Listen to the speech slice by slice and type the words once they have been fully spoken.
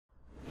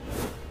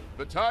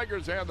The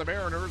Tigers and the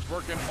Mariners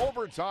working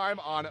overtime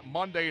on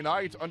Monday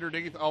night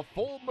underneath a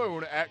full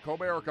moon at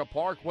Comerica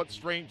Park. What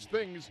strange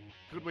things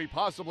could we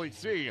possibly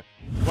see?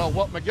 Well,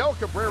 what Miguel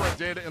Cabrera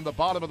did in the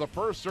bottom of the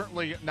first,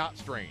 certainly not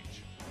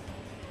strange.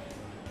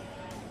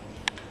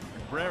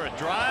 Cabrera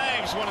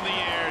drives one in the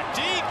air,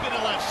 deep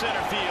into left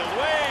center field,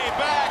 way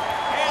back,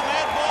 and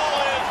that ball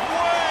is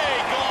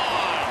way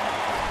gone.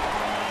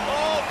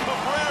 Oh,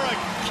 Cabrera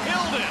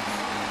killed it.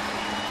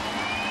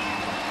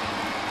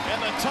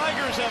 And the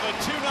Tigers have a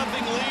 2-0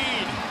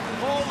 lead.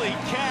 Holy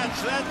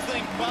cats, that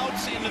thing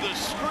bounced into the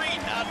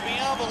screen out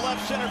beyond the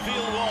left center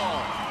field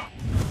wall.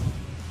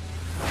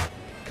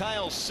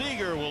 Kyle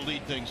Seager will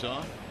lead things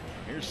off.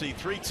 Here's the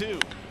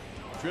 3-2.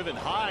 Driven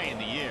high in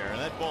the air,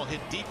 and that ball hit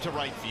deep to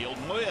right field.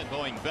 Moya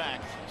going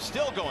back,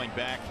 still going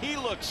back. He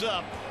looks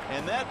up,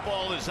 and that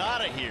ball is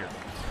out of here.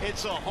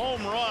 It's a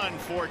home run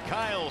for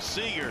Kyle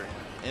Seager,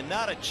 and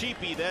not a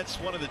cheapie. That's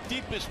one of the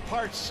deepest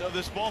parts of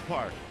this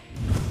ballpark.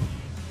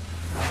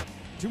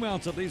 2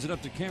 outs, that leaves it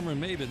up to Cameron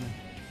Maybin.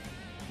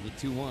 The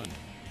 2-1.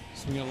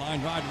 Swinging a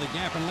line drive to the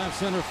gap in left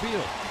center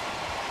field.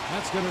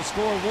 That's going to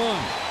score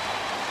one.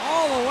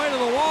 All the way to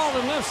the wall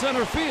in left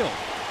center field.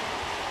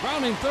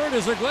 Rounding third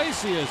is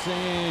Iglesias,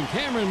 and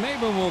Cameron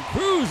Maybin will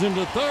cruise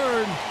into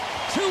third.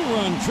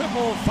 2-run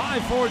triple,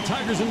 5-4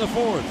 Tigers in the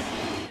fourth.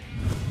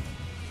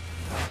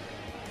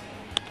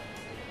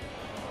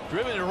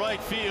 Driven to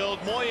right field,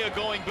 Moya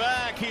going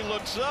back, he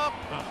looks up.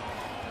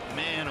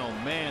 Man, oh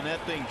man,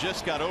 that thing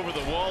just got over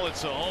the wall.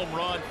 It's a home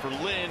run for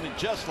Lynn, and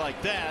just like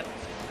that,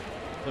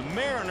 the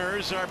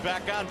Mariners are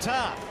back on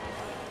top.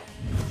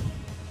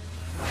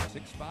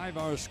 6-5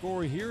 our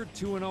score here,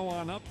 2-0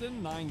 on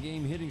Upton,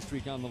 9-game hitting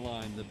streak on the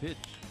line. The pitch,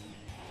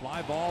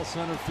 fly ball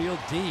center field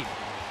deep.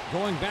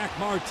 Going back,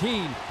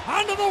 Martin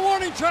onto the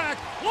warning track,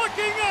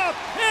 looking up,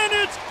 and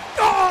it's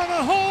gone,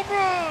 a home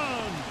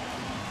run!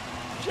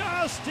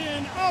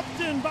 Justin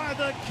Upton by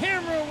the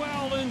camera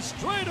well in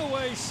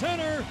straightaway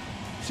center.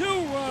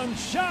 2-run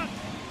shot.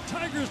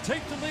 Tigers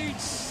take the lead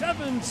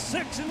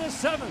 7-6 in the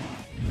 7th.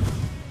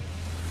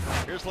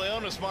 Here's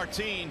Leonis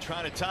Martin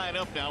trying to tie it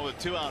up now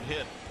with a 2-out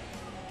hit.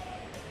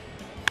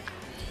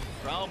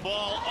 Ground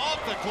ball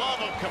off the glove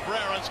of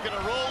Cabrera. It's going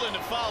to roll into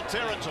foul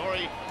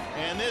territory,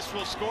 and this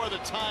will score the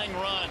tying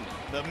run.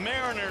 The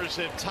Mariners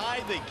have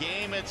tied the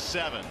game at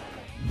 7.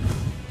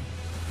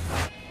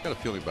 Got a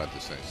feeling about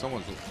this thing.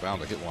 Someone's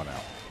bound to hit one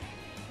out.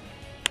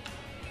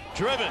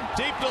 Driven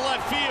deep to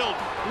left field,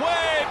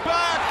 way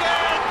back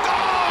and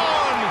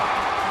gone!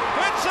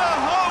 It's a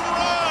home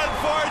run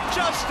for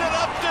Justin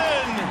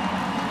Upton,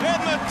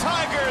 and the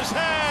Tigers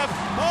have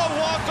a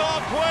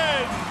walk-off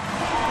win.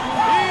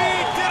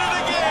 He did it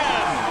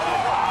again.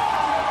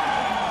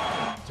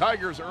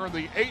 Tigers earn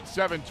the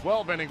 8-7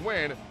 12-inning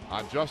win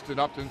on Justin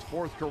Upton's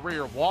 4th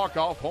career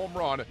walk-off home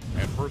run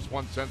and first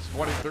one since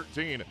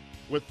 2013,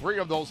 with 3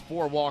 of those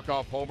 4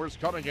 walk-off homers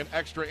coming in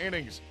extra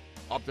innings.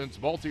 Upton's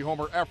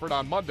multi-homer effort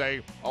on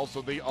Monday,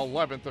 also the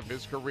 11th of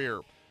his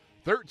career.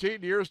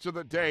 13 years to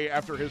the day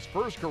after his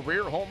first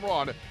career home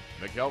run,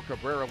 Miguel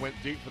Cabrera went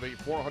deep for the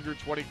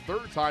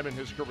 423rd time in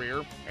his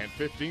career and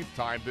 15th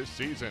time this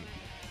season.